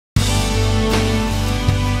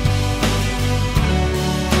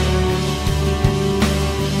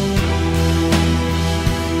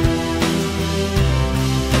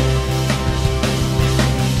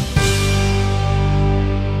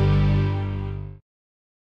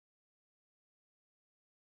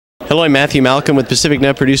Hello, I'm Matthew Malcolm with Pacific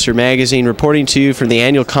Nut Producer Magazine, reporting to you from the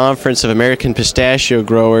annual conference of American pistachio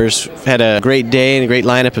growers. We've had a great day and a great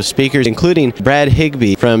lineup of speakers, including Brad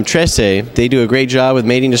Higbee from Tresse. They do a great job with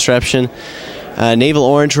mating disruption. Navel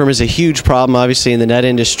Orangeworm is a huge problem, obviously, in the nut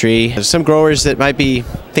industry. Some growers that might be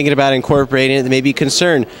thinking about incorporating it, they may be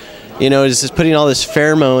concerned. You know, is this putting all this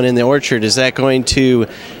pheromone in the orchard, is that going to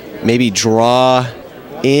maybe draw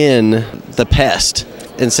in the pest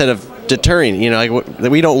instead of deterring? You know, like,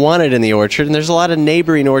 we don't want it in the orchard, and there's a lot of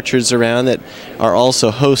neighboring orchards around that are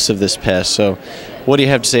also hosts of this pest. So what do you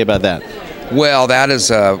have to say about that? Well, that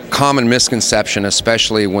is a common misconception,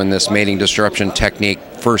 especially when this mating disruption technique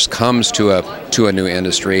first comes to a new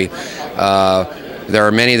industry. There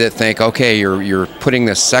are many that think, okay, you're putting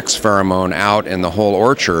this sex pheromone out in the whole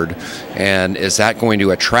orchard, and is that going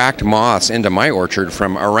to attract moths into my orchard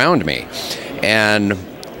from around me? And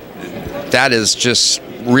that is just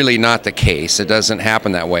really not the case. It doesn't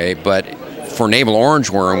happen that way. But for Navel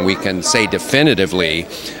Orangeworm, we can say definitively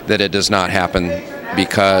that it does not happen,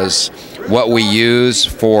 because what we use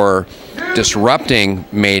for disrupting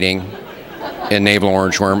mating in Navel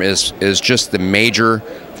Orangeworm is just the major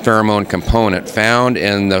pheromone component found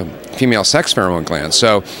in the female sex pheromone gland.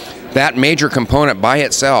 So that major component by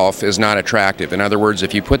itself is not attractive. In other words,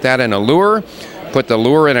 if you put that in a lure, put the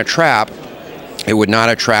lure in a trap, it would not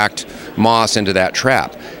attract moths into that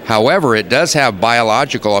trap. However, it does have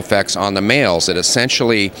biological effects on the males. It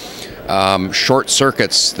essentially short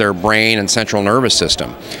circuits their brain and central nervous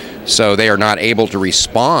system, so they are not able to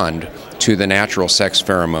respond to the natural sex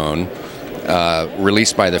pheromone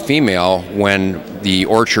released by the female when the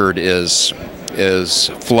orchard is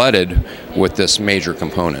flooded with this major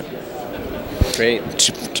component. Great.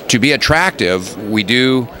 To be attractive, we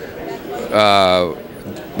do have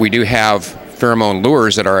pheromone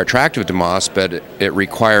lures that are attractive to moths, but it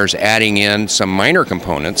requires adding in some minor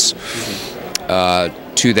components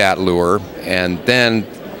to that lure, and then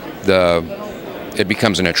it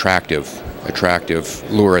becomes an attractive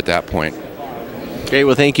lure at that point. Great.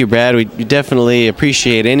 Well, thank you, Brad. We definitely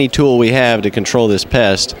appreciate any tool we have to control this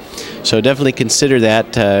pest. So definitely consider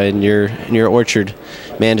that in your orchard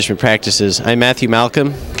management practices. I'm Matthew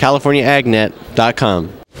Malcolm,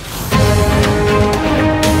 CaliforniaAgNet.com.